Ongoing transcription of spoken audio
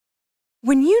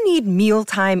When you need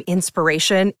mealtime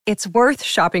inspiration, it's worth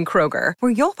shopping Kroger,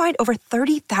 where you'll find over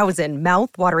 30,000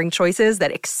 mouth-watering choices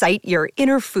that excite your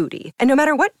inner foodie. And no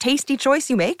matter what tasty choice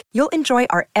you make, you'll enjoy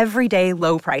our everyday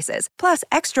low prices, plus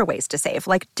extra ways to save,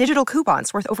 like digital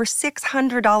coupons worth over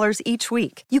 $600 each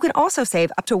week. You can also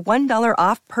save up to $1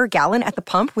 off per gallon at the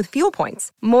pump with fuel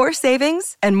points. More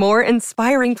savings and more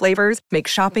inspiring flavors make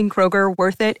shopping Kroger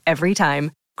worth it every time.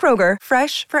 Kroger,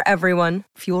 fresh for everyone.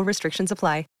 Fuel restrictions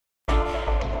apply.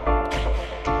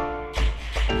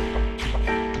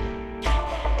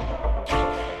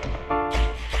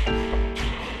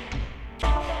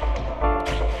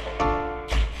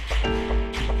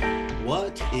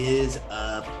 What is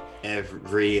up,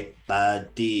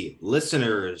 everybody?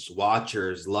 Listeners,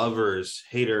 watchers, lovers,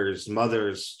 haters,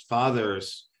 mothers,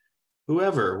 fathers,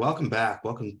 whoever, welcome back.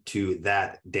 Welcome to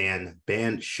That Dan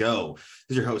Band Show.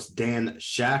 This is your host, Dan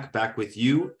Shack, back with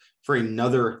you for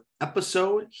another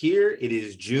episode. Here it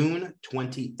is June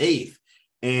 28th,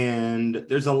 and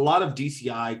there's a lot of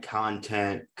DCI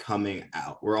content coming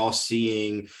out. We're all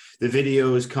seeing the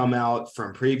videos come out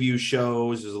from preview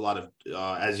shows. There's a lot of,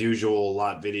 as usual, a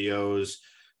lot of videos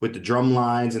with the drum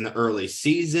lines in the early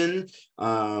season,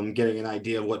 getting an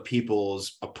idea of what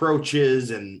people's approaches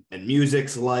and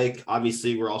music's like.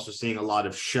 Obviously, we're also seeing a lot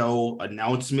of show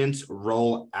announcements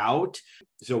roll out.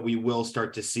 So we will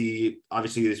start to see,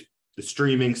 obviously, the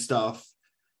streaming stuff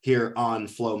here on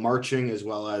Flow Marching, as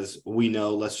well as we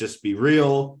know, let's just be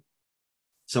real,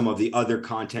 some of the other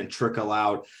content trickle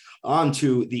out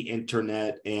onto the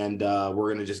internet, and we're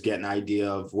going to just get an idea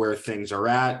of where things are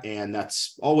at. And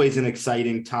that's always an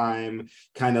exciting time,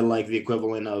 kind of like the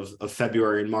equivalent of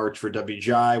February and March for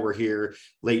WGI. We're here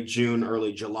late June,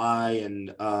 early July,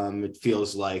 and it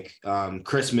feels like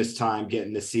Christmas time,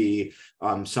 getting to see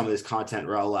some of this content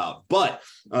roll out. But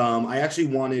I actually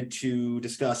wanted to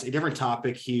discuss a different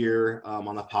topic here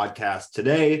on the podcast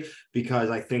today,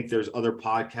 because I think there's other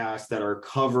podcasts that are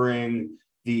covering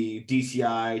the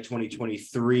DCI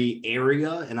 2023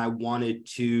 area, and I wanted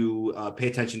to pay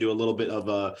attention to a little bit of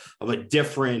a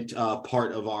different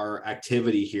part of our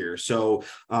activity here. So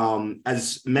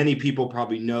as many people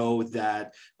probably know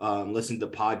that listen to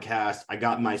the podcast, I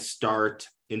got my start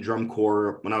in drum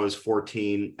corps when I was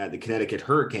 14 at the Connecticut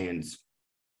Hurricanes.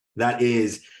 That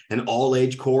is an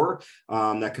all-age corps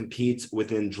that competes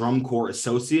within Drum Corps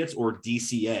Associates, or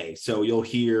DCA. So you'll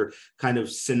hear kind of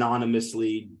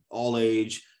synonymously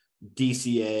all-age,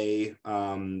 DCA.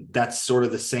 That's sort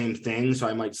of the same thing. So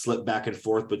I might slip back and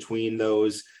forth between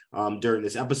those during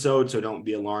this episode, so don't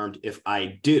be alarmed if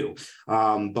I do.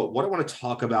 But what I want to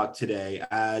talk about today,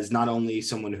 as not only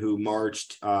someone who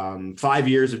marched 5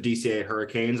 years of DCA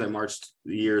Hurricanes, I marched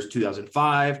the years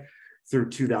 2005 through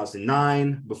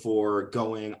 2009 before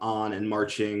going on and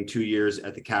marching 2 years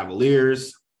at the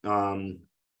Cavaliers. I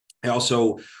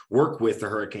also work with the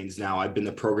Hurricanes now. I've been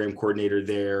the program coordinator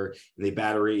there and the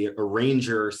battery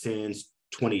arranger since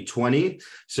 2020.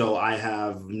 So I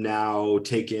have now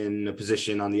taken a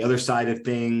position on the other side of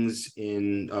things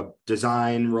in a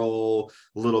design role,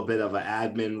 a little bit of an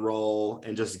admin role,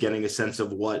 and just getting a sense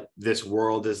of what this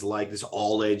world is like, this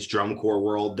all-age drum corps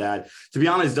world that, to be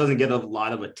honest, doesn't get a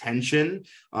lot of attention.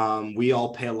 We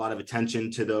all pay a lot of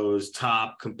attention to those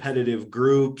top competitive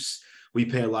groups. We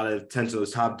pay a lot of attention to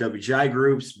those top WGI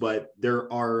groups, but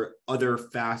there are other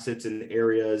facets and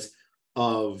areas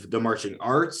of the marching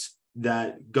arts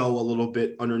that go a little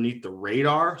bit underneath the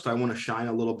radar. So I want to shine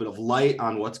a little bit of light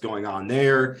on what's going on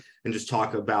there and just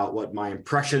talk about what my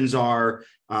impressions are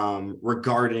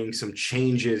regarding some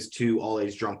changes to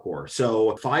all-age drum corps.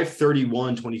 So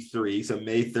 5/31/23, so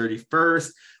May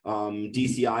 31st,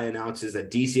 DCI announces that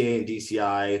DCA and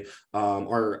DCI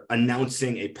are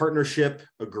announcing a partnership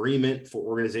agreement for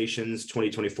organizations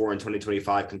 2024 and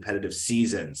 2025 competitive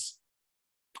seasons.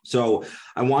 So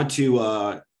I want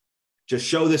to just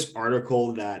show this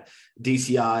article that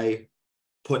DCI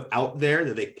put out there,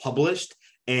 that they published,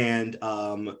 and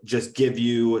just give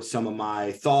you some of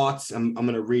my thoughts. I'm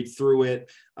going to read through it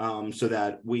so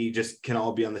that we just can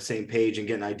all be on the same page and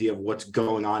get an idea of what's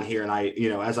going on here. And I,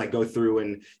 as I go through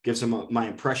and give some of my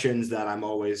impressions, that I'm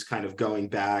always kind of going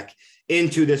back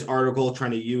into this article,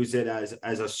 trying to use it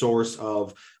as a source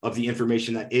of the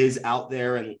information that is out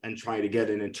there, and trying to get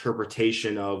an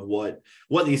interpretation of what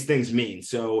these things mean.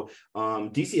 So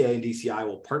DCA and DCI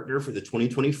will partner for the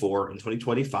 2024 and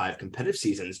 2025 competitive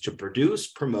seasons to produce,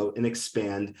 promote, and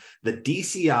expand the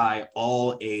DCI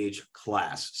all-age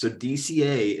class. So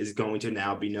DCA is going to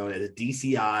now be known as a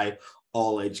DCI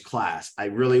all age class. I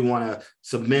really want to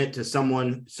submit to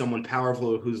someone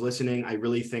powerful who's listening. I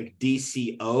really think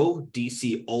DCO,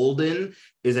 DC Olden,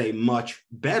 is a much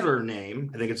better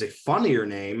name. I think it's a funnier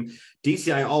name.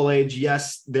 DCI all age,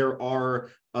 yes, there are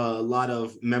a lot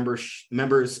of members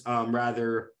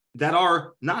that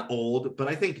are not old, but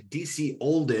I think DC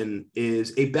Olden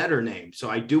is a better name. So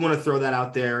I do want to throw that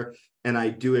out there. And I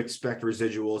do expect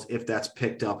residuals if that's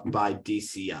picked up by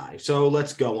DCI. So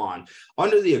let's go on.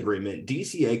 Under the agreement,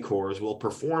 DCA cores will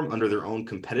perform under their own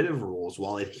competitive rules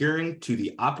while adhering to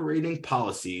the operating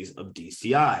policies of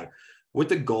DCI, with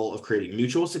the goal of creating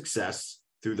mutual success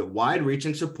through the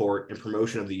wide-reaching support and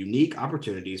promotion of the unique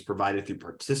opportunities provided through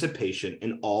participation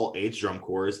in all age drum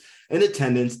corps and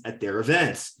attendance at their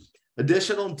events.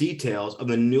 Additional details of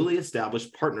the newly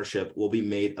established partnership will be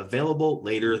made available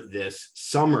later this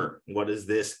summer. What does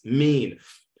this mean?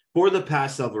 For the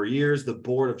past several years, the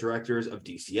board of directors of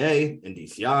DCA and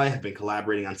DCI have been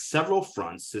collaborating on several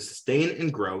fronts to sustain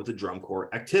and grow the drum corps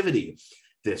activity.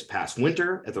 This past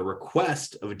winter, at the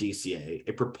request of DCA,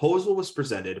 a proposal was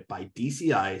presented by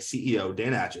DCI CEO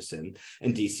Dan Atchison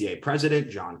and DCA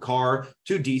President John Carr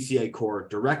to DCA Corps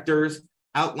directors,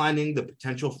 outlining the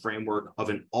potential framework of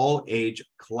an all-age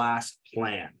class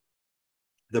plan.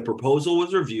 The proposal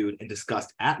was reviewed and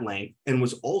discussed at length and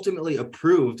was ultimately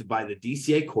approved by the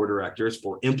DCA Corps directors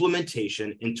for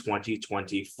implementation in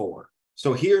 2024.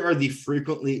 So here are the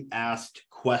frequently asked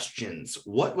questions.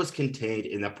 What was contained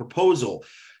in the proposal?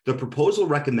 The proposal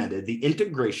recommended the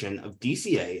integration of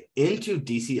DCA into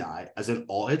DCI as an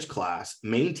all-age class,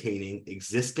 maintaining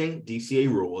existing DCA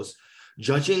rules,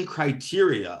 judging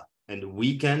criteria, and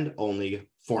weekend-only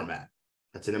format.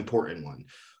 That's an important one.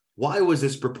 Why was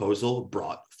this proposal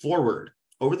brought forward?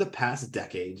 Over the past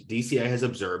decade, DCA has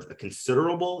observed a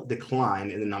considerable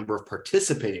decline in the number of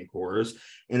participating corps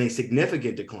and a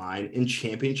significant decline in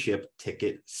championship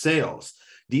ticket sales.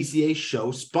 DCA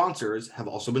show sponsors have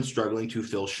also been struggling to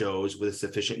fill shows with a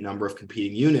sufficient number of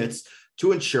competing units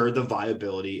to ensure the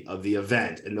viability of the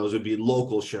event. And those would be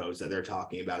local shows that they're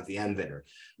talking about at the end there.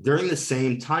 During the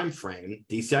same time frame,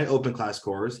 DCI open class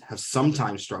corps have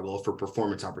sometimes struggled for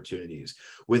performance opportunities.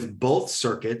 With both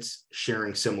circuits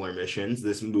sharing similar missions,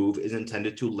 this move is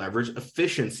intended to leverage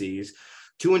efficiencies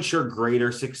to ensure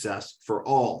greater success for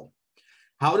all.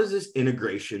 How does this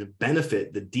integration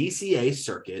benefit the DCA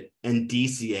circuit and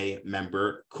DCA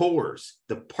member corps?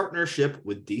 The partnership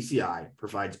with DCI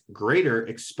provides greater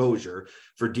exposure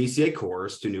for DCA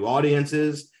corps to new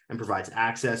audiences and provides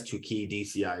access to key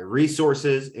DCI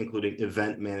resources, including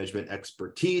event management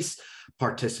expertise,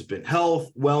 participant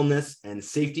health, wellness, and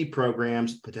safety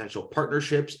programs, potential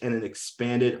partnerships, and an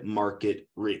expanded market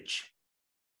reach.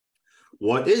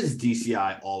 What is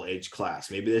DCI all-age class?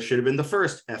 Maybe this should have been the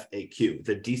first FAQ.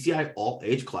 The DCI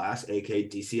all-age class, aka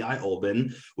DCI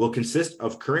Olben, will consist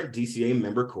of current DCA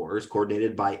member corps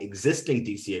coordinated by existing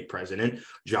DCA president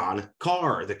John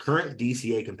Carr. The current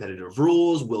DCA competitive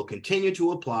rules will continue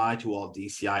to apply to all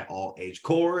DCI all-age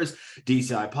corps.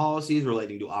 DCI policies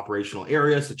relating to operational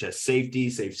areas such as safety,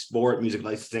 safe sport, music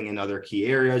licensing, and other key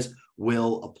areas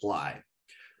will apply.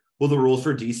 Will the rules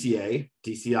for DCA,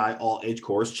 DCI all-age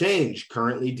corps change?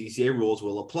 Currently, DCA rules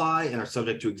will apply and are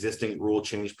subject to existing rule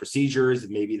change procedures.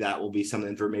 Maybe that will be some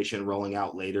information rolling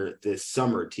out later this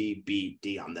summer,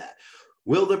 TBD on that.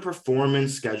 Will the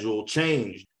performance schedule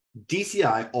change?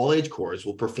 DCI all-age corps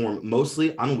will perform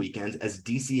mostly on weekends as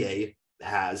DCA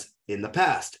has in the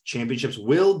past. Championships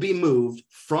will be moved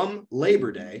from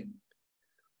Labor Day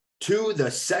to the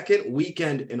second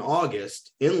weekend in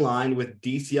August, in line with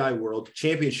DCI World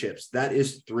Championships. That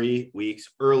is 3 weeks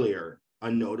earlier,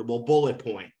 a notable bullet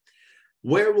point.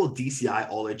 Where will DCI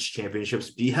All-Age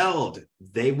Championships be held?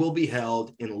 They will be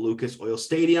held in Lucas Oil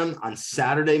Stadium on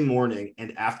Saturday morning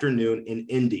and afternoon in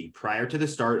Indy, prior to the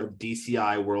start of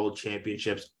DCI World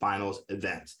Championships Finals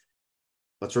events.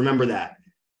 Let's remember that.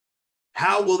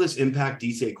 How will this impact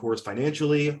DCA corps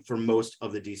financially? For most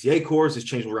of the DCA corps, this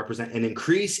change will represent an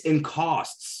increase in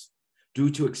costs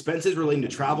due to expenses relating to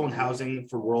travel and housing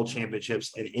for World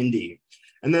Championships and Indy.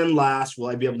 And then last, will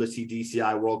I be able to see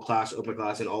DCI World Class, Open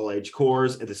Class, and All-Age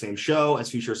corps at the same show as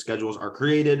future schedules are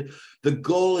created? The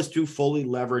goal is to fully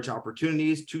leverage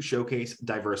opportunities to showcase a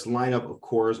diverse lineup of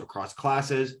corps across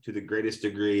classes to the greatest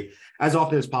degree as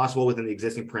often as possible within the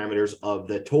existing parameters of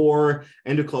the tour.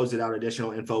 And to close it out,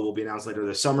 additional info will be announced later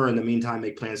this summer. In the meantime,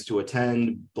 make plans to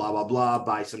attend, blah, blah, blah,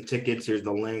 buy some tickets. Here's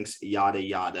the links, yada,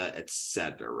 yada,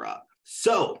 etc.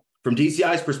 So From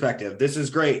DCI's perspective, this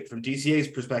is great. From DCA's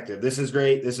perspective, this is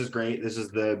great. This is great. This is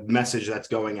the message that's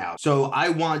going out. So I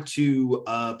want to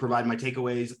provide my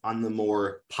takeaways on the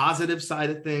more positive side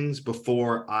of things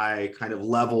before I kind of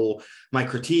level my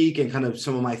critique and kind of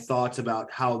some of my thoughts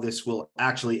about how this will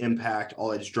actually impact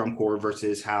All Edge Drum Corps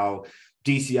versus how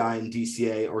DCI and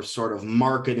DCA are sort of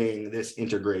marketing this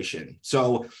integration.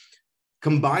 So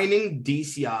combining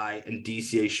DCI and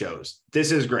DCA shows,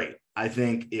 this is great. I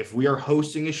think if we are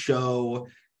hosting a show,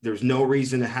 there's no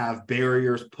reason to have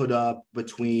barriers put up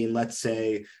between, let's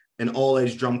say, an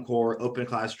all-age drum corps, open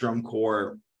class drum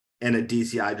corps, and a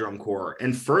DCI drum corps.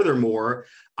 And furthermore,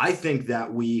 I think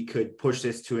that we could push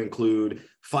this to include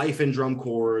fife and drum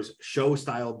corps,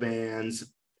 show-style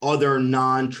bands, other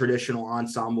non-traditional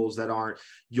ensembles that aren't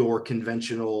your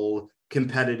conventional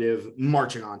competitive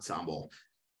marching ensemble.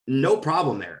 No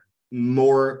problem there.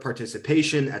 More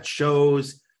participation at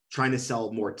shows, trying to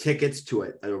sell more tickets to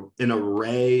an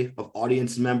array of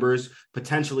audience members,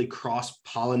 potentially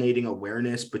cross-pollinating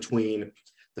awareness between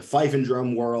the fife and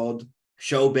drum world,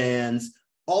 show bands,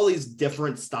 all these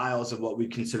different styles of what we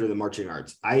consider the marching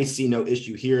arts. I see no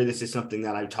issue here. This is something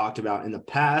that I've talked about in the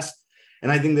past,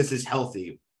 and I think this is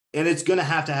healthy. And it's going to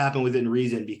happen within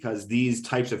reason because these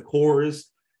types of corps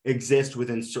exist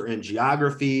within certain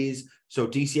geographies. So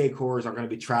DCA corps are going to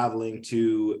be traveling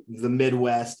to the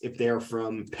Midwest if they're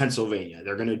from Pennsylvania.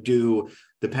 They're going to do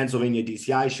the Pennsylvania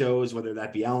DCI shows, whether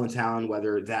that be Allentown,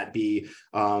 whether that be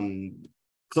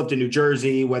Clifton, New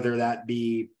Jersey, whether that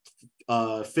be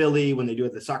Philly when they do it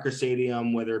at the soccer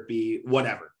stadium, whether it be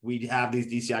whatever. We have these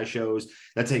DCI shows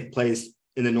that take place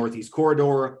in the Northeast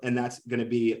corridor, and that's going to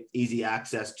be easy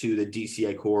access to the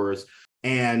DCA corps.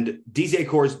 And DCA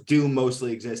corps do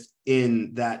mostly exist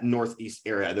in that Northeast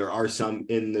area. There are some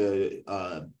in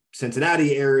the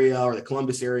Cincinnati area or the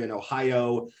Columbus area in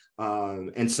Ohio,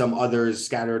 and some others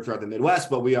scattered throughout the Midwest,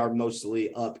 but we are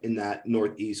mostly up in that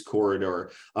Northeast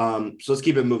corridor. So let's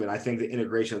keep it moving. I think the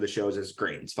integration of the shows is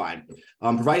great. It's fine.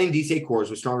 Providing DCA corps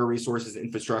with stronger resources,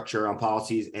 infrastructure on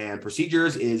policies and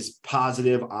procedures is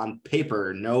positive on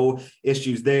paper. No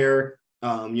issues there.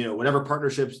 Whatever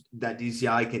partnerships that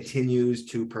DCI continues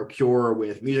to procure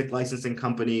with music licensing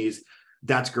companies,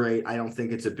 that's great. I don't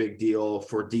think it's a big deal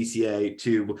for DCA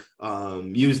to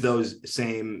use those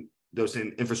same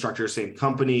infrastructure, same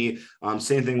company.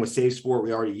 Same thing with Safe Sport.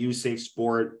 We already use Safe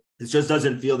Sport. It just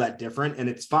doesn't feel that different, and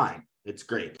it's fine. It's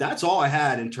great. That's all I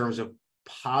had in terms of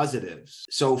positives.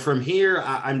 So from here,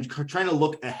 I'm trying to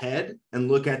look ahead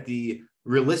and look at the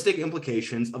realistic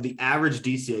implications of the average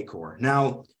DCA corps.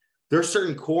 Now, there are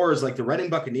certain corps like the Reading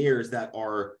Buccaneers that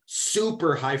are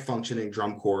super high functioning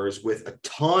drum corps with a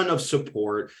ton of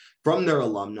support from their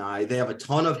alumni. They have a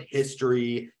ton of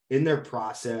history in their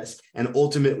process, and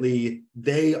ultimately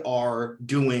they are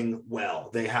doing well.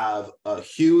 They have a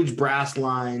huge brass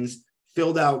lines,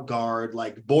 filled out guard,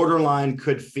 like borderline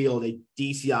could field a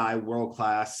DCI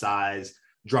world-class size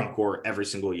drum corps every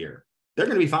single year. They're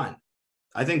going to be fine.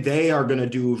 I think they are going to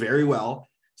do very well.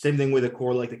 Same thing with a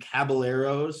corps like the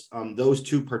Caballeros. Those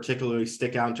two particularly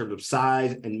stick out in terms of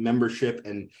size and membership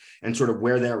and sort of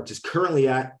where they're just currently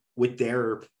at with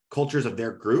their cultures of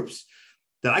their groups,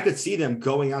 that I could see them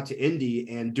going out to Indy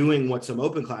and doing what some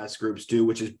open class groups do,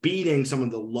 which is beating some of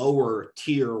the lower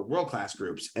tier world-class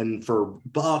groups. And for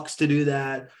Bucks to do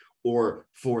that, or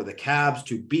for the Cabs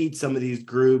to beat some of these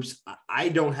groups, I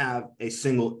don't have a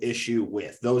single issue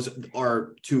with. Those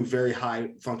are two very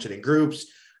high functioning groups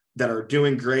that are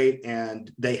doing great,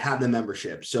 and they have the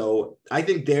membership. So I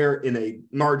think they're in a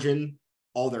margin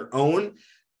all their own.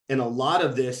 And a lot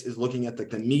of this is looking at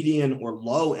the median or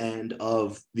low end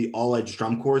of the all edge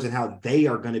drum corps and how they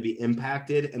are going to be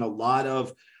impacted. And a lot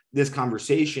of this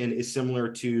conversation is similar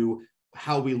to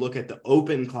how we look at the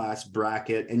open class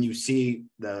bracket, and you see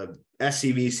the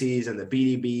SCVCs and the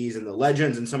BDBs and the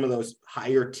legends and some of those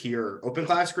higher tier open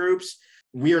class groups.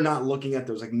 We are not looking at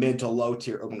those like mid to low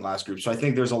tier open class groups. So I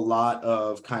think there's a lot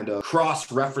of kind of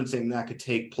cross-referencing that could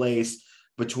take place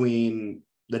between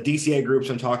the DCA groups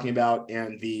I'm talking about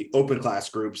and the open class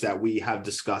groups that we have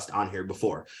discussed on here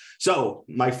before. So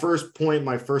my first point,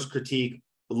 my first critique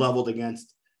leveled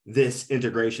against this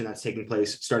integration that's taking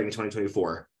place starting in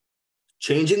 2024,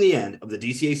 changing the end of the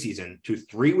DCA season to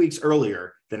 3 weeks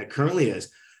earlier than it currently is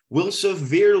will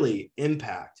severely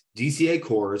impact DCA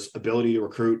Corps' ability to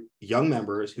recruit young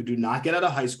members who do not get out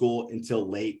of high school until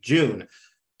late June.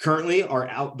 Currently, our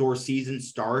outdoor season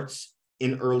starts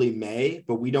in early May,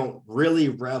 but we don't really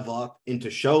rev up into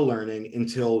show learning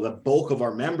until the bulk of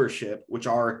our membership, which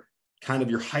are kind of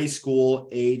your high school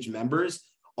age members,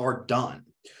 are done.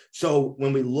 So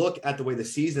when we look at the way the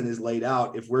season is laid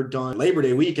out, if we're done Labor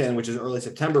Day weekend, which is early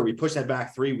September, we push that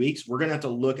back 3 weeks, we're going to have to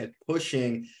look at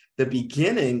pushing the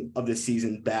beginning of the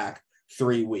season back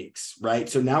 3 weeks, right?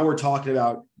 So now we're talking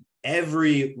about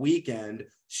every weekend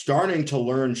starting to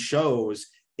learn shows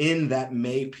in that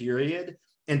May period.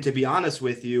 And to be honest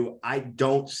with you, I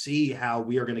don't see how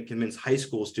we are going to convince high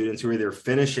school students who are either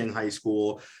finishing high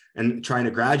school and trying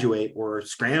to graduate or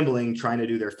scrambling, trying to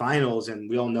do their finals. And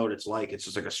we all know what it's like. It's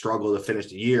just like a struggle to finish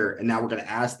the year. And now we're going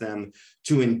to ask them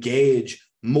to engage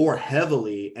more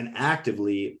heavily and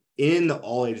actively in the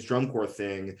all-age drum corps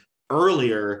thing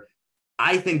earlier.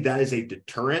 I think that is a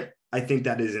deterrent. I think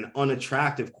that is an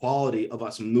unattractive quality of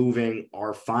us moving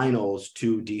our finals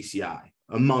to DCI,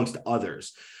 amongst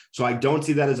others. So I don't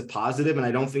see that as a positive, and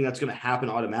I don't think that's going to happen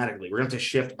automatically. We're going to have to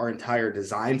shift our entire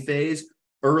design phase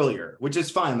earlier, which is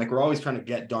fine. Like, we're always trying to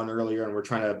get done earlier, and we're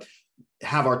trying to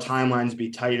have our timelines be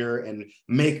tighter and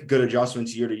make good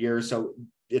adjustments year to year. So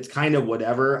it's kind of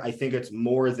whatever. I think it's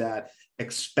more that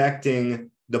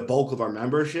expecting the bulk of our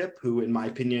membership, who in my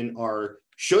opinion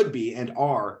should be and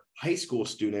are high school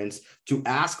students, to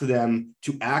ask them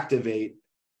to activate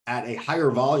at a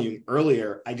higher volume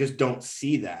earlier. I just don't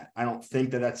see that. I don't think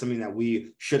that that's something that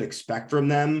we should expect from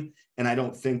them. And I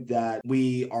don't think that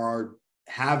we are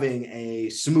having a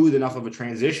smooth enough of a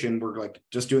transition. We're like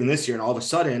just doing this year, and all of a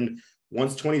sudden,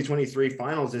 once 2023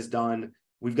 finals is done,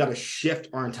 we've got to shift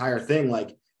our entire thing.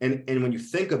 Like, and when you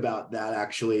think about that,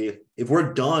 actually, if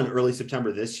we're done early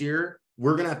September this year,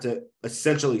 we're going to have to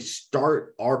essentially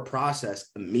start our process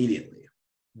immediately,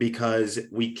 because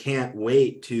we can't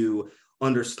wait to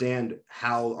understand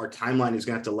how our timeline is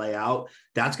going to have to lay out.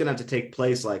 That's going to have to take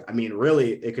place. Like, I mean,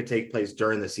 really, it could take place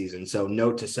during the season. So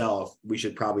note to self, we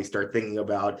should probably start thinking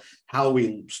about how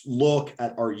we look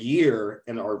at our year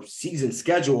and our season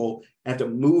schedule and have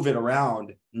to move it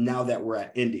around now that we're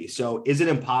at Indy. So is it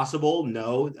impossible?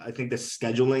 No, I think the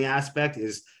scheduling aspect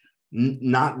is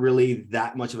not really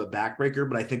that much of a backbreaker,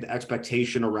 but I think the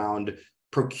expectation around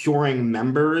procuring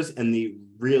members and the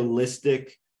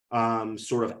realistic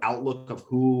sort of outlook of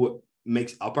who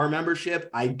makes up our membership,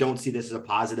 I don't see this as a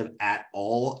positive at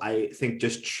all. I think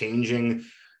just changing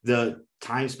the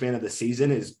time span of the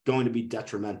season is going to be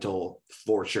detrimental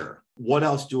for sure. What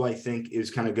else do I think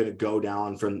is kind of going to go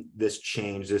down from this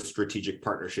change, this strategic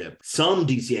partnership? Some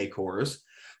DCA corps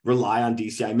rely on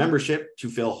DCI membership to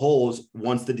fill holes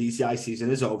once the DCI season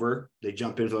is over. They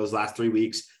jump in for those last 3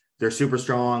 weeks. They're super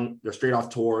strong. They're straight off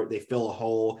tour. They fill a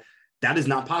hole. That is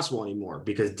not possible anymore,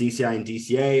 because DCI and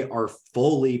DCA are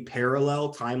fully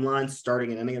parallel timelines, starting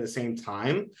and ending at the same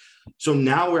time. So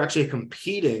now we're actually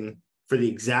competing for the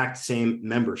exact same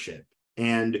membership.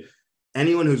 And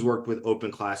anyone who's worked with open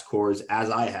class corps,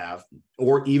 as I have,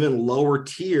 or even lower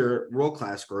tier world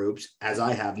class groups, as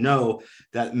I have, know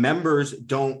that members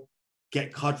don't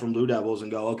get cut from Blue Devils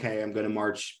and go, okay, I'm going to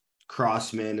march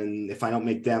Crossman. And if I don't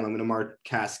make them, I'm going to march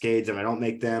Cascades. If I don't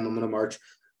make them, I'm going to march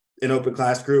an open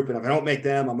class group. And if I don't make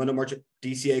them, I'm going to march a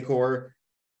DCA corps.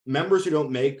 Members who don't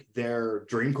make their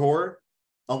dream corps,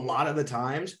 a lot of the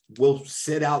times, will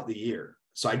sit out the year.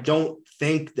 So I don't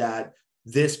think that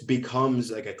this becomes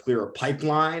like a clearer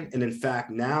pipeline. And in fact,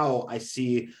 now I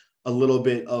see a little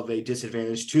bit of a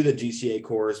disadvantage to the DCA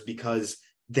corps, because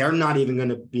they're not even going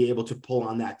to be able to pull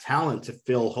on that talent to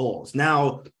fill holes.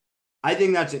 Now, I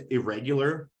think that's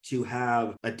irregular to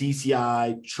have a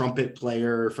DCI trumpet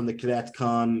player from the cadets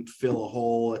come fill a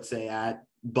hole, let's say at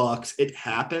Bucks. It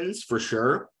happens for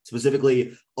sure.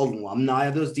 Specifically, alumni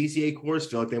of those DCA corps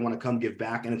feel like they want to come give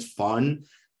back, and it's fun.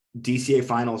 DCA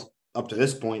finals up to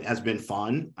this point has been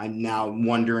fun. I'm now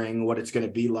wondering what it's going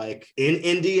to be like in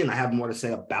Indy, and I have more to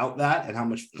say about that and how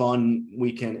much fun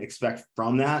we can expect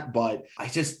from that. But I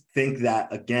just think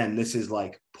that, again, this is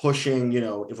like pushing,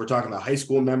 if we're talking about high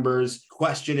school members,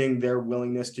 questioning their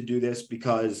willingness to do this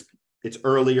because it's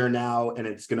earlier now and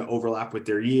it's going to overlap with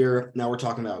their year. Now we're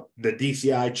talking about the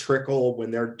DCI trickle when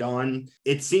they're done.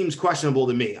 It seems questionable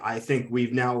to me. I think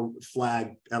we've now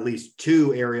flagged at least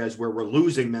 2 areas where we're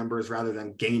losing members rather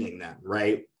than gaining them,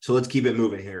 right? So let's keep it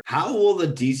moving here. How will the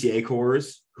DCA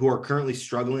corps who are currently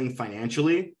struggling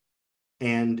financially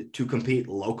and to compete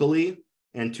locally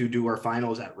and to do our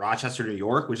finals at Rochester, New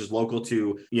York, which is local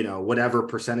to, whatever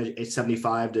percentage,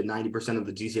 75 to 90% of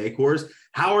the DCA corps,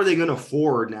 how are they going to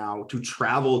afford now to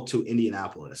travel to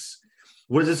Indianapolis?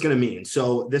 What is this going to mean?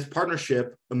 So this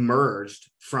partnership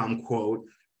emerged from, quote,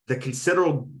 the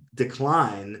considerable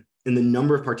decline in the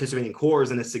number of participating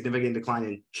corps and a significant decline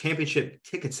in championship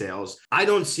ticket sales. I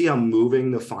don't see how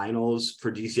moving the finals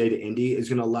for DCA to Indy is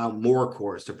going to allow more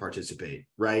corps to participate,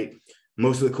 right?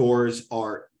 Most of the corps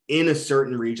are in a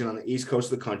certain region on the East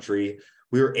Coast of the country.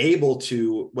 We were able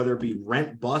to, whether it be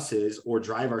rent buses or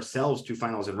drive ourselves to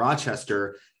finals in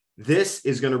Rochester. This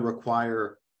is going to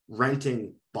require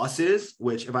renting buses,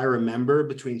 which, if I remember,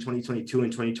 between 2022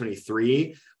 and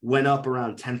 2023 went up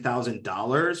around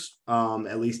 $10,000,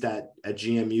 at least at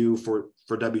GMU for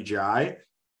WGI.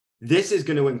 This is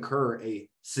going to incur a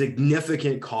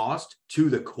significant cost to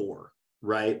the core,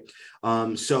 right?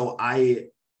 So I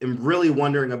am really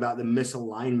wondering about the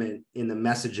misalignment in the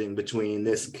messaging between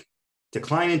this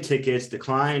decline in tickets,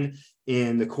 decline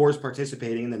in the cores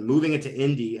participating, and then moving it to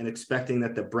Indy and expecting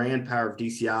that the brand power of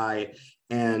DCI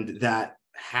and that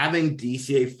having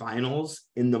DCA finals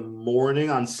in the morning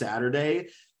on Saturday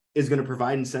is going to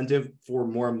provide incentive for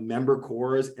more member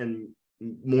cores and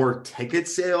more ticket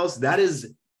sales. That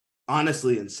is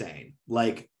honestly insane.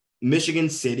 Like Michigan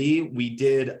City, we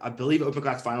did, I believe Open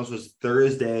Class Finals was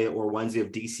Thursday or Wednesday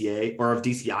of DCA or of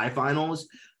DCI finals.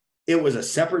 It was a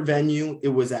separate venue. It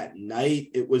was at night.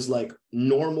 It was like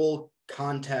normal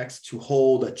context to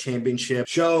hold a championship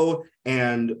show.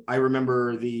 And I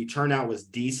remember the turnout was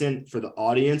decent for the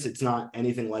audience. It's not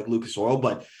anything like Lucas Oil,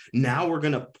 but now we're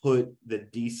going to put the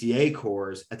DCA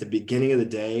cores at the beginning of the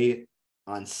day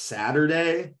on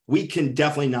Saturday. We can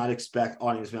definitely not expect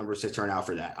audience members to turn out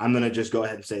for that. I'm going to just go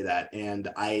ahead and say that. And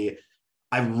I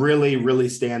really, really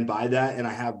stand by that. And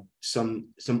I have some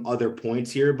other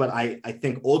points here, but I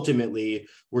think ultimately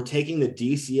we're taking the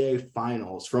DCA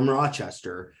finals from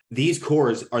Rochester. These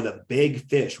cores are the big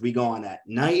fish. We go on at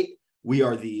night. We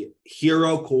are the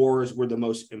hero cores. We're the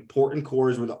most important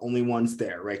cores. We're the only ones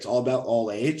there, right? It's all about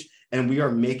all age. And we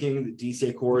are making the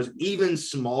DCA cores even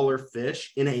smaller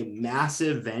fish in a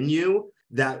massive venue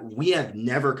that we have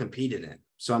never competed in.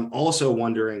 So I'm also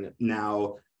wondering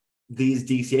now, these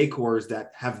DCA cores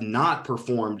that have not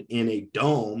performed in a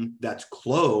dome that's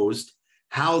closed,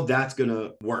 how that's going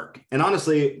to work. And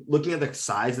honestly, looking at the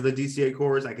size of the DCA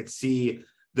cores, I could see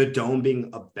the dome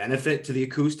being a benefit to the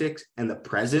acoustics and the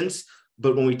presence.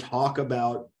 But when we talk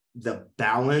about the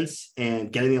balance and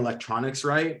getting the electronics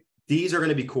right, these are going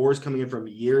to be cores coming in from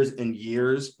years and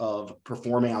years of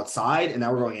performing outside. And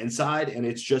now we're going inside. And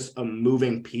it's just a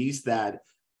moving piece that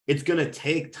it's going to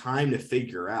take time to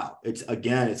figure out. It's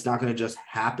not going to just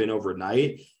happen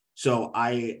overnight. So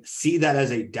I see that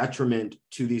as a detriment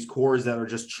to these cores that are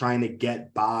just trying to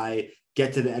get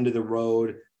to the end of the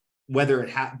road, whether it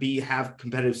have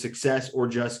competitive success or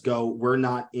just go, we're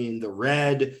not in the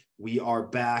red. We are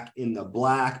back in the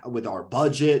black with our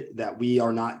budget, that we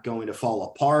are not going to fall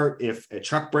apart if a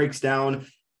truck breaks down.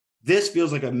 This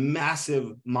feels like a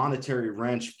massive monetary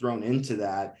wrench thrown into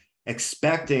that,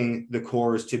 expecting the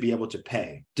cores to be able to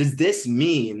pay. Does this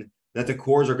mean that the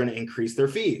cores are going to increase their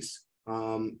fees?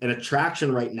 An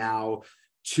attraction right now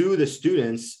to the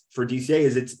students for DCA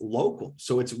is it's local.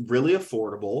 So it's really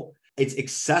affordable. It's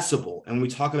accessible. And when we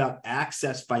talk about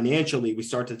access financially, we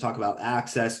start to talk about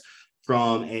access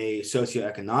from a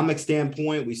socioeconomic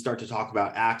standpoint. We start to talk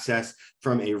about access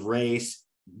from a race,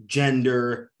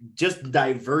 gender, just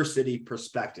diversity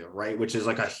perspective, right? Which is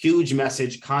like a huge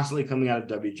message constantly coming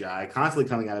out of WGI, constantly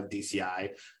coming out of DCI.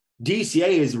 DCA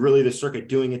is really the circuit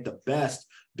doing it the best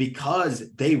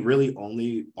because they really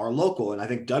only are local. And I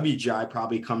think WGI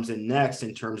probably comes in next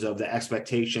in terms of the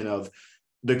expectation of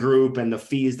the group and the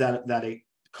fees that it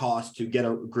costs to get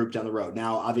a group down the road.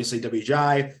 Now, obviously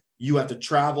WGI, you have to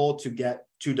travel to get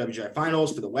to WGI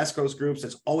finals for the West Coast groups.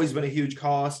 That's always been a huge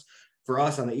cost. For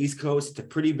us on the East Coast, it's a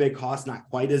pretty big cost, not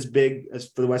quite as big as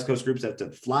for the West Coast groups that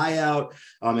have to fly out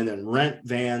and then rent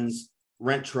vans,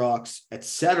 rent trucks,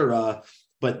 etc.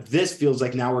 But this feels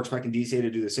like now we're expecting DCA to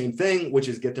do the same thing, which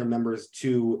is get their members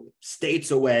to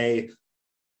states away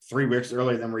 3 weeks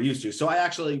earlier than we're used to. So I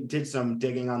actually did some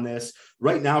digging on this.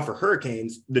 Right now for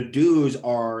Hurricanes, the dues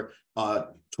are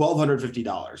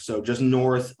 $1,250, so just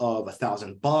north of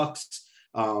 $1,000.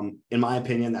 In my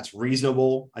opinion, that's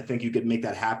reasonable. I think you could make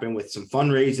that happen with some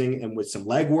fundraising and with some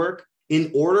legwork.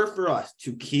 In order for us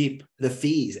to keep the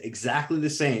fees exactly the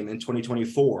same in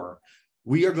 2024,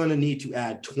 we are going to need to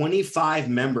add 25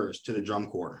 members to the drum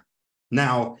corps.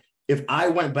 Now, if I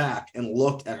went back and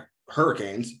looked at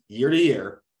Hurricanes year to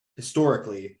year,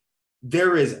 historically,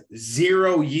 there is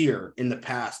 0 year in the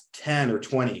past 10 or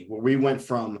 20 where we went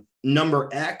from number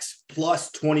X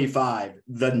plus 25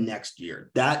 the next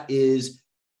year. That is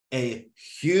a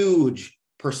huge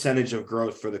percentage of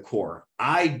growth for the core.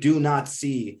 I do not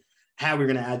see how we're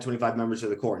going to add 25 members to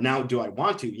the core. Now, do I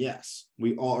want to? Yes.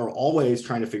 We are always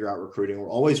trying to figure out recruiting. We're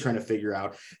always trying to figure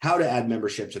out how to add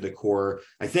membership to the core.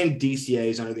 I think DCA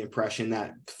is under the impression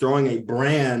that throwing a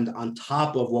brand on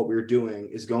top of what we're doing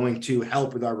is going to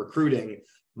help with our recruiting,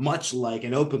 much like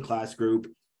an open class group.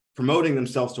 promoting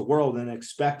themselves to world and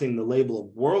expecting the label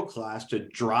of world class to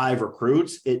drive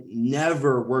recruits. It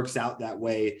never works out that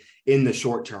way in the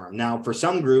short term. Now, for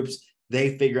some groups,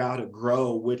 they figure out how to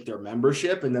grow with their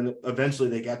membership, and then eventually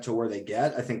they get to where they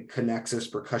get. I think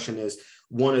Connexus Percussion is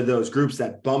one of those groups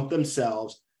that bumped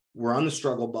themselves, were on the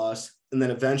struggle bus, and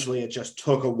then eventually it just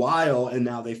took a while, and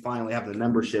now they finally have the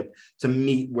membership to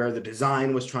meet where the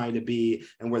design was trying to be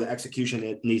and where the execution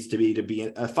it needs to be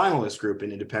a finalist group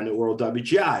in Independent World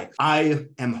WGI. I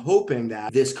am hoping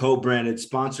that this co-branded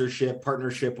sponsorship,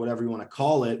 partnership, whatever you want to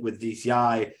call it, with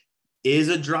DCI is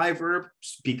a driver,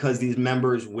 because these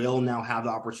members will now have the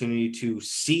opportunity to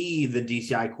see the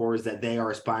DCI cores that they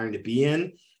are aspiring to be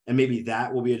in. And maybe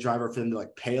that will be a driver for them to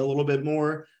like pay a little bit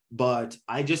more. But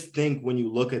I just think when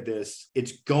you look at this,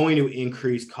 it's going to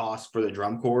increase costs for the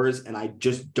drum corps. And I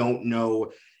just don't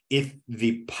know if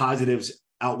the positives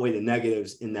outweigh the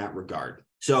negatives in that regard.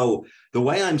 So the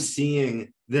way I'm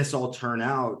seeing this all turn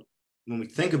out, when we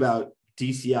think about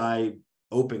DCI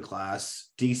open class,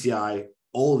 DCI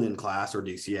Olden class or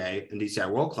DCA, and DCI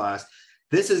world class,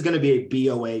 this is going to be a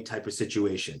BOA type of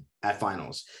situation at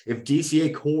finals. If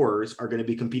DCA cores are going to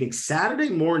be competing Saturday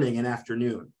morning and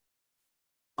afternoon,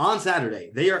 on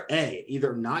Saturday, they are A,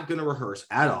 either not going to rehearse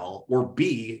at all, or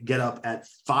B, get up at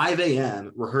 5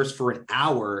 a.m., rehearse for an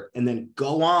hour, and then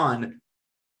go on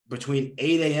between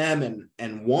 8 a.m.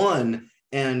 and 1.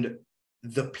 And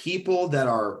the people that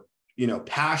are,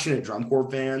 passionate drum corps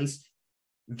fans,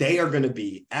 they are going to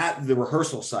be at the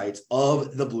rehearsal sites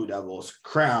of the Blue Devils,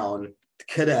 Crown,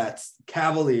 Cadets,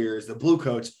 Cavaliers, the Blue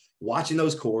Coats, watching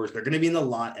those cores. They're going to be in the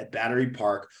lot at Battery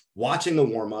Park, watching the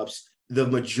warm-ups. The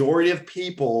majority of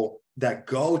people that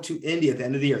go to Indy at the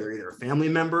end of the year, they're either a family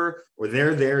member or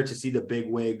they're there to see the big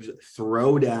wigs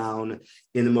throw down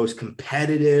in the most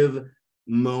competitive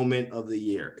moment of the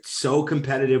year. It's so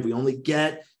competitive. We only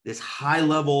get this high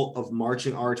level of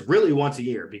marching arts really once a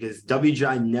year, because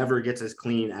WGI never gets as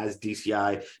clean as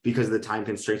DCI because of the time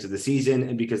constraints of the season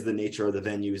and because of the nature of the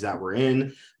venues that we're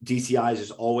in. DCI is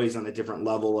just always on a different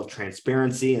level of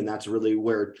transparency, and that's really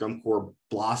where drum corps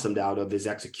blossomed out of his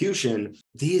execution.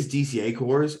 These DCA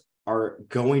cores are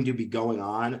going to be going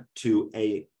on to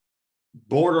a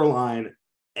borderline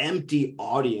empty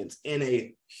audience in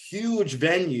a huge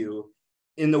venue,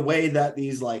 in the way that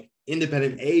these like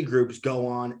independent A groups go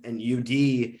on and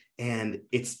UD, and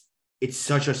it's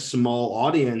such a small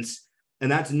audience.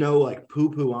 And that's no like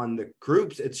poo-poo on the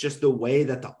groups. It's just the way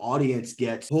that the audience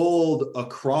gets pulled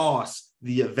across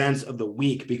the events of the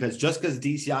week, because just because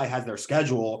DCI has their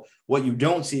schedule, what you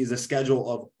don't see is a schedule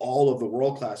of all of the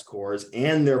world-class cores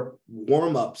and their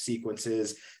warm-up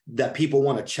sequences that people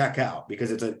want to check out, because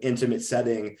it's an intimate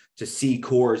setting to see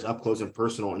cores up close and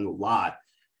personal in the lot.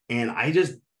 And I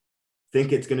just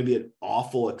think it's going to be an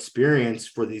awful experience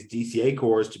for these DCA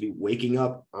cores to be waking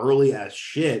up early as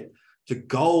shit to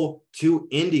go to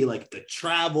Indy, like the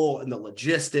travel and the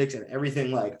logistics and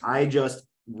everything. Like, I just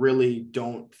really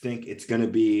don't think it's going to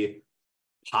be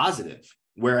positive.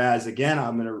 Whereas, again,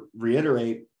 I'm going to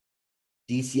reiterate,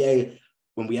 DCA,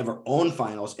 when we have our own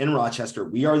finals in Rochester,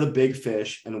 we are the big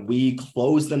fish, and we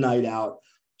close the night out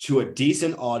to a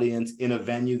decent audience in a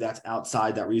venue that's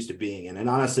outside that we're used to being in. And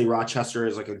honestly, Rochester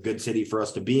is like a good city for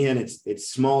us to be in.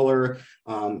 It's smaller.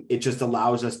 It just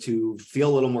allows us to feel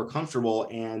a little more comfortable.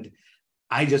 And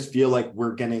I just feel like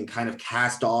we're getting kind of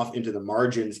cast off into the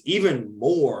margins even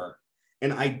more.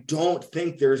 And I don't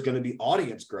think there's going to be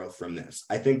audience growth from this.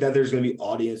 I think that there's going to be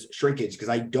audience shrinkage, because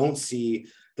I don't see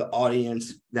the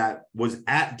audience that was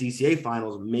at DCA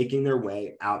finals making their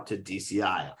way out to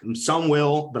DCI. Some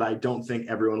will, but I don't think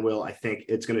everyone will. I think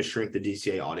it's going to shrink the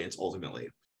DCA audience ultimately.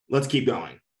 Let's keep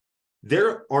going.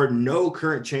 There are no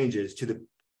current changes to the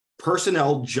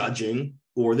personnel judging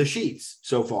or the sheets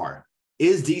so far.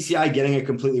 Is DCI getting it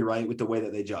completely right with the way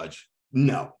that they judge?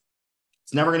 No.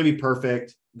 It's never going to be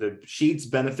perfect. The sheets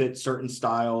benefit certain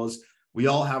styles. We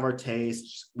all have our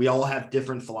tastes. We all have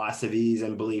different philosophies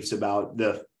and beliefs about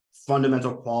the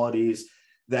fundamental qualities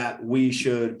that we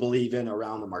should believe in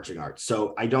around the marching arts.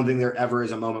 So I don't think there ever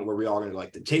is a moment where we all going to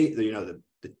like the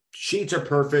sheets are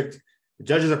perfect. The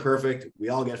judges are perfect. We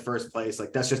all get first place.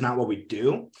 Like, that's just not what we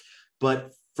do.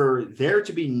 But for there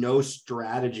to be no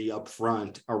strategy up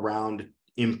front around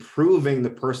improving the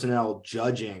personnel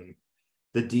judging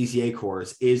the DCA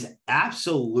course is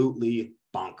absolutely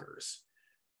bonkers.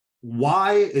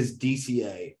 Why is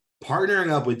DCA partnering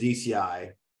up with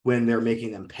DCI when they're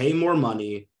making them pay more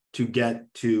money to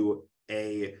get to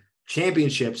a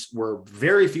championships where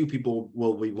very few people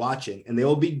will be watching, and they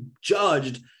will be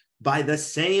judged by the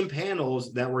same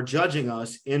panels that were judging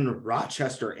us in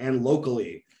Rochester and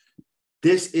locally?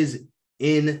 This is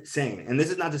insane. And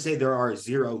this is not to say there are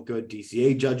zero good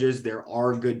DCA judges. There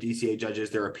are good DCA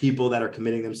judges. There are people that are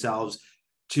committing themselves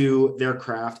to their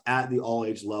craft at the all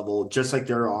age level, just like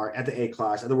there are at the A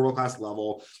class, at the world class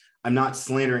level. I'm not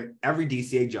slandering every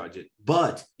DCA judge,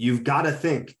 but you've got to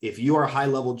think, if you are a high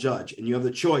level judge and you have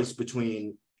the choice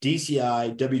between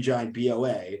DCI, WGI, and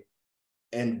BOA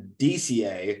and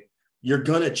DCA, you're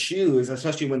going to choose,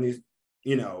 especially when these,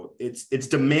 it's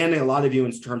demanding a lot of you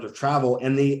in terms of travel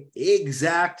and the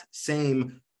exact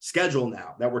same schedule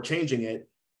now that we're changing it.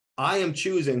 I am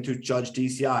choosing to judge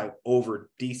DCI over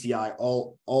DCI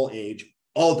all age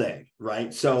all day,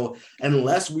 right? So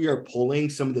unless we are pulling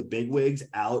some of the bigwigs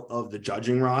out of the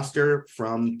judging roster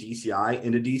from DCI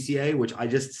into DCA, which I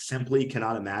just simply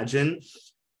cannot imagine,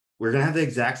 we're going to have the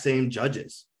exact same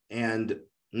judges. And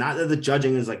not that the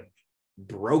judging is like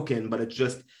broken, but it's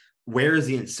just, where is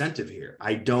the incentive here?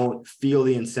 I don't feel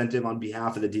the incentive on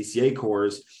behalf of the DCA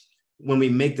cores. When we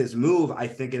make this move, I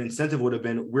think an incentive would have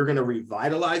been, we're going to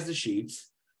revitalize the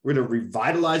sheets. We're going to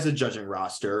revitalize the judging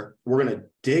roster. We're going to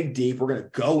dig deep. We're going to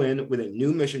go in with a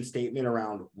new mission statement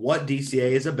around what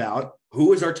DCA is about.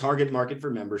 Who is our target market for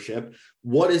membership?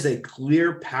 What is a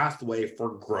clear pathway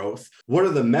for growth? What are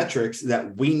the metrics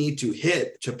that we need to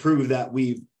hit to prove that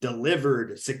we've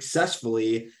delivered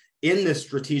successfully in this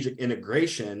strategic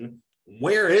integration?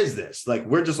 Where is this? Like,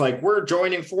 we're just like, we're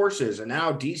joining forces and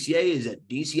now DCA is at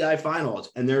DCI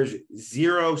finals and there's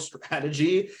zero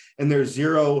strategy and there's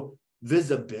zero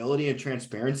visibility and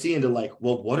transparency into like,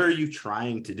 well, what are you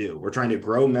trying to do? We're trying to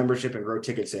grow membership and grow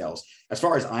ticket sales. As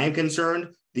far as I am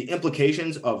concerned, the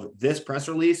implications of this press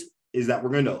release is that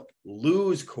we're going to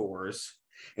lose cores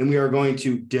and we are going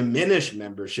to diminish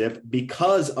membership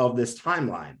because of this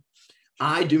timeline.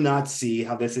 I do not see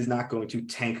how this is not going to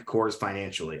tank cores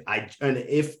financially. And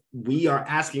if we are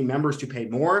asking members to pay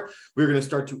more, we're going to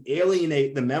start to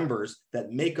alienate the members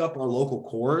that make up our local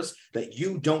cores that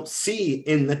you don't see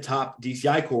in the top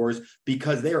DCI cores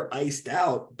because they are iced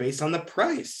out based on the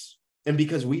price. And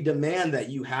because we demand that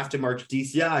you have to march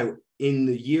DCI in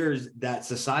the years that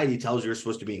society tells you're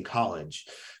supposed to be in college.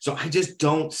 So I just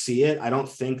don't see it. I don't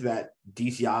think that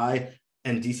DCI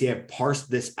and DCA have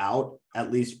parsed this out,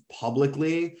 at least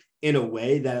publicly, in a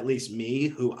way that at least me,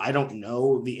 who I don't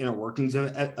know the inner workings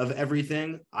of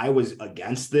everything, I was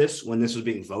against this when this was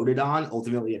being voted on.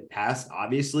 Ultimately, it passed,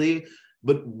 obviously.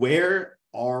 But where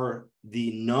are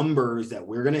the numbers that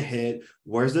we're going to hit?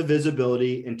 Where's the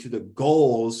visibility into the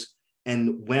goals?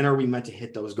 And when are we meant to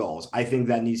hit those goals? I think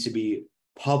that needs to be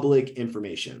public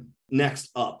information.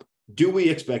 Next up, do we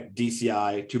expect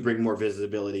DCI to bring more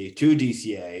visibility to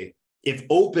DCA if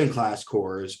open class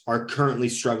cores are currently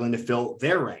struggling to fill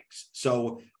their ranks?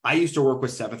 So I used to work with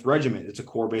 7th Regiment. It's a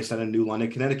corps based out of New London,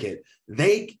 Connecticut.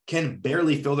 They can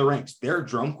barely fill the ranks. Their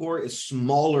drum corps is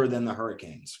smaller than the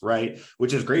Hurricanes, right?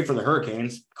 Which is great for the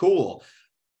Hurricanes. Cool.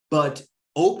 But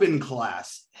open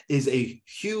class is a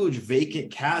huge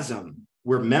vacant chasm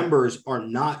where members are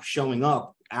not showing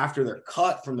up after they're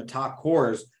cut from the top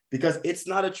corps because it's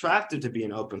not attractive to be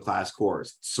an open class corps.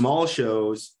 Small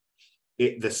shows.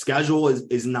 The schedule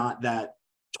is not that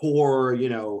tour,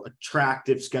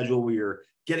 attractive schedule where you're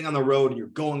getting on the road and you're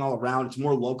going all around. It's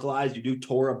more localized. You do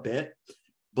tour a bit,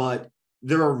 but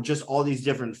there are just all these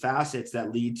different facets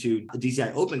that lead to a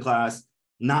DCI open class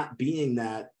not being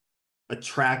that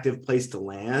attractive place to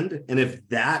land. And if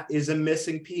that is a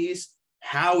missing piece,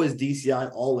 how is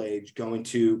DCI all age going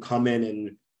to come in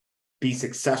and be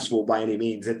successful by any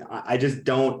means? And I just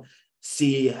don't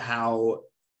see how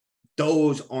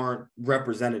those aren't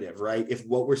representative, right? If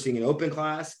what we're seeing in open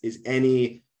class is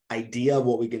any idea of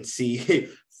what we can see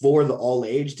for the all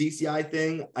age DCI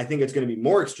thing, I think it's going to be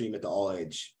more extreme at the all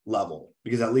age level,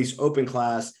 because at least open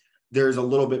class, there's a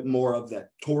little bit more of that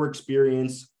tour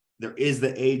experience. There is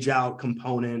the age out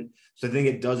component. So I think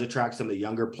it does attract some of the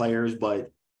younger players,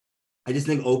 but I just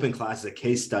think open class is a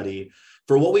case study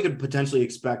for what we could potentially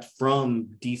expect from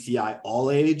DCI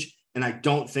all age. And I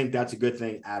don't think that's a good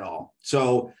thing at all.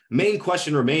 So main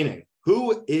question remaining,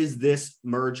 who is this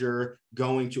merger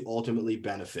going to ultimately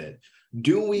benefit?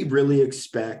 Do we really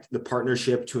expect the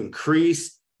partnership to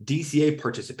increase DCA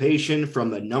participation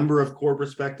from the number of core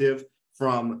perspective,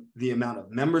 from the amount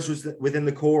of members within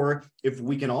the core, if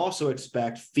we can also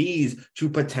expect fees to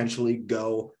potentially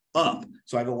go up?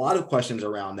 So I have a lot of questions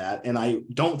around that, and I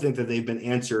don't think that they've been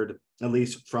answered, at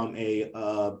least from a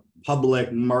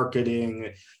public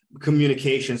marketing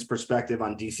communications perspective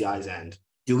on DCI's end.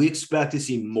 Do we expect to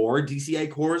see more DCA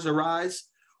cores arise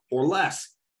or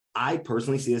less? I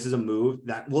personally see this as a move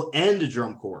that will end a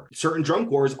drum corps. Certain drum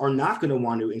corps are not going to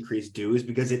want to increase dues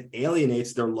because it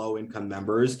alienates their low-income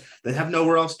members that have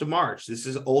nowhere else to march. This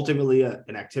is ultimately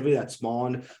an activity that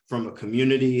spawned from a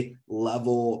community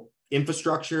level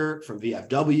infrastructure, from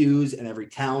VFWs, and every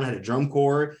town had a drum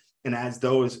corps. And as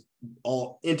those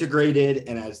all integrated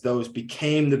and as those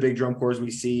became the big drum corps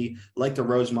we see, like the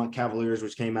Rosemont Cavaliers,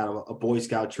 which came out of a Boy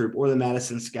Scout troop, or the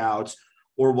Madison Scouts,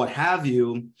 or what have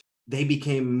you, they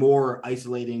became more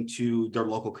isolating to their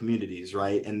local communities,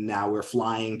 right? And now we're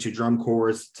flying to drum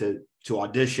corps to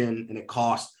audition, and it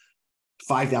costs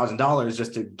 $5,000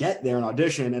 just to get there and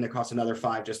audition, and it costs another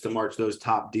 $5,000 just to march those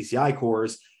top DCI corps.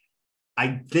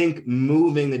 I think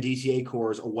moving the DCA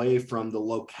corps away from the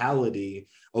locality,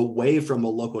 away from the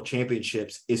local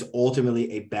championships, is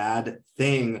ultimately a bad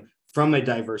thing from a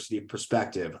diversity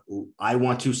perspective. I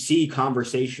want to see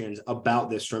conversations about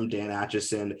this from Dan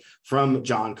Atchison, from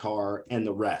John Carr, and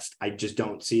the rest. I just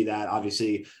don't see that.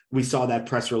 Obviously, we saw that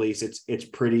press release. It's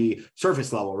pretty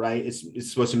surface level, right? It's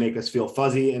supposed to make us feel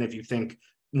fuzzy. And if you think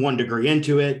 1 degree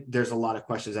into it, there's a lot of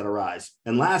questions that arise.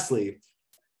 And lastly,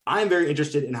 I'm very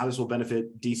interested in how this will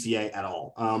benefit DCA at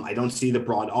all. I don't see the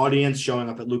broad audience showing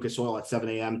up at Lucas Oil at 7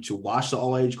 a.m. to watch the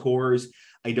all-age corps.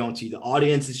 I don't see the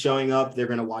audience is showing up. They're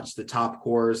going to watch the top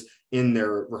corps in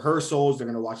their rehearsals. They're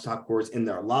going to watch top corps in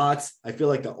their lots. I feel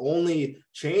like the only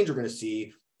change we're going to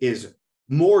see is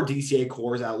more DCA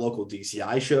corps at local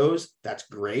DCI shows. That's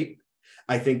great.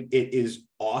 I think it is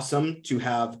awesome to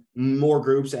have more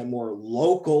groups at more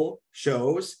local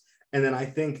shows. And then I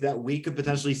think that we could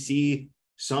potentially see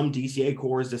some DCA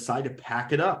corps decide to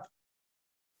pack it up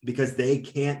because they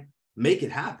can't make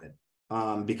it happen,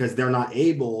 because they're not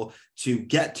able to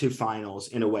get to finals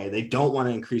in a way. They don't want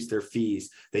to increase their fees.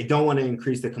 They don't want to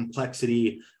increase the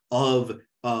complexity of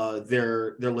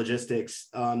their logistics.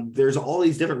 There's all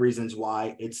these different reasons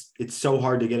why it's so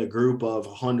hard to get a group of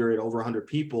over 100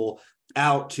 people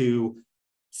out to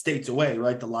states away,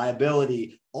 right? The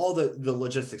liability, all the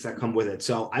logistics that come with it.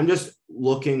 So I'm just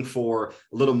looking for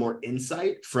a little more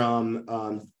insight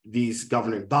from these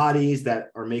governing bodies that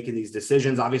are making these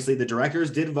decisions. Obviously, the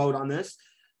directors did vote on this.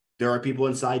 There are people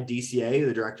inside DCA,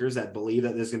 the directors, that believe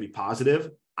that this is going to be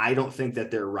positive. I don't think that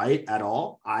they're right at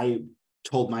all. I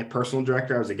told my personal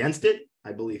director I was against it.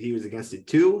 I believe he was against it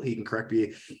too. He can correct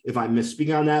me if I'm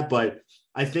misspeaking on that, but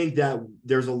I think that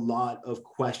there's a lot of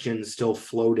questions still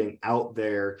floating out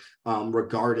there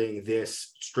regarding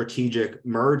this strategic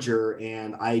merger.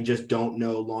 And I just don't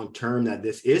know long-term that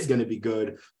this is going to be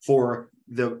good for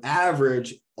the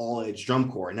average all-age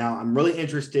drum corps. Now, I'm really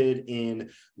interested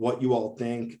in what you all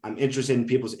think. I'm interested in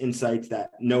people's insights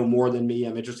that know more than me.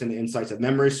 I'm interested in the insights of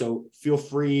memory. So feel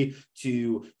free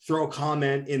to throw a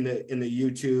comment in the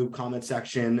YouTube comment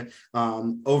section,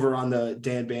 over on the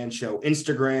Dan Band Show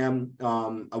Instagram.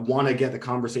 I want to get the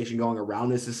conversation going around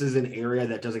this. This is an area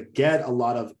that doesn't get a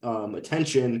lot of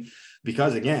attention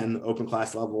because, again, the open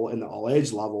class level and the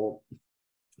all-age level,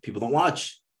 people don't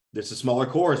watch. There's a smaller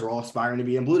corps. We're all aspiring to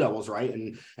be in Blue Devils, right?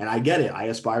 And I get it. I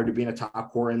aspired to be in a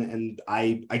top corps, and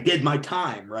I did my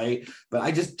time, right? But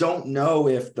I just don't know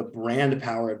if the brand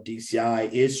power of DCI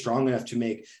is strong enough to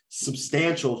make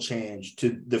substantial change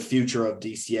to the future of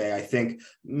DCA. I think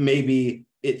maybe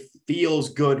it feels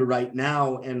good right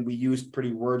now, and we use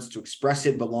pretty words to express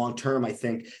it, but long term, I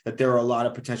think that there are a lot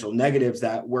of potential negatives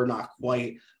that we're not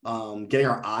quite getting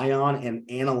our eye on and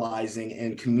analyzing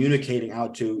and communicating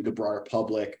out to the broader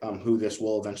public who this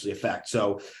will eventually affect.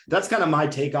 So that's kind of my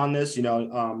take on this,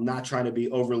 not trying to be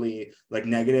overly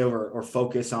negative or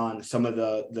focus on some of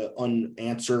the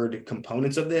unanswered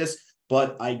components of this,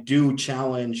 but I do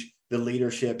challenge the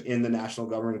leadership in the national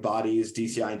governing bodies,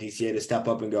 DCI and DCA, to step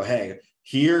up and go, hey,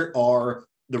 here are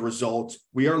the results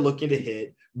we are looking to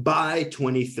hit by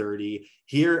 2030.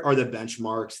 Here are the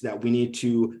benchmarks that we need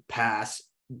to pass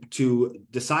to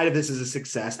decide if this is a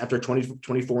success after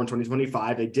 2024 and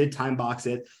 2025. They did time box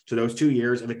it to those 2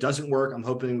 years. If it doesn't work, I'm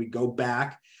hoping we go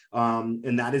back.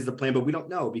 And that is the plan, but we don't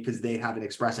know because they haven't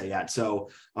expressed it yet. So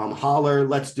holler,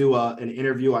 let's do an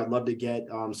interview. I'd love to get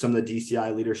some of the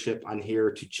DCI leadership on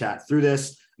here to chat through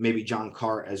this, maybe John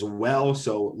Carr as well.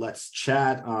 So let's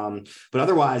chat. But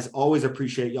otherwise, always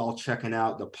appreciate y'all checking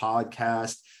out the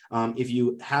podcast. If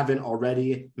you haven't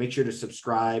already, make sure to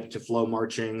subscribe to Flow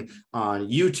Marching on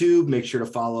YouTube. Make sure to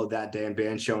follow That Dan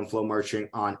Band Show and Flow Marching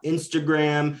on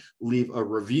Instagram. Leave a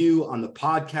review on the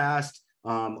podcast.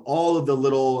 all of the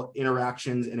little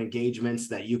interactions and engagements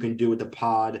that you can do with the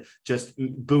pod just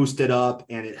boost it up,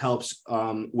 and it helps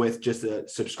with just the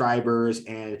subscribers,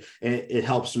 and it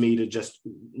helps me to just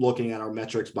looking at our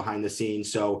metrics behind the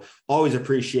scenes. So always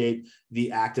appreciate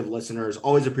the active listeners,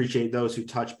 always appreciate those who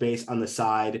touch base on the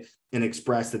side and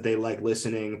express that they like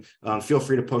listening. Feel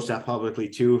free to post that publicly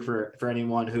too for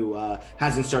anyone who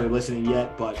hasn't started listening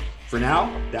yet. But for now,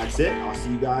 that's it. I'll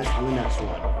see you guys on the next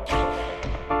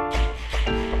one.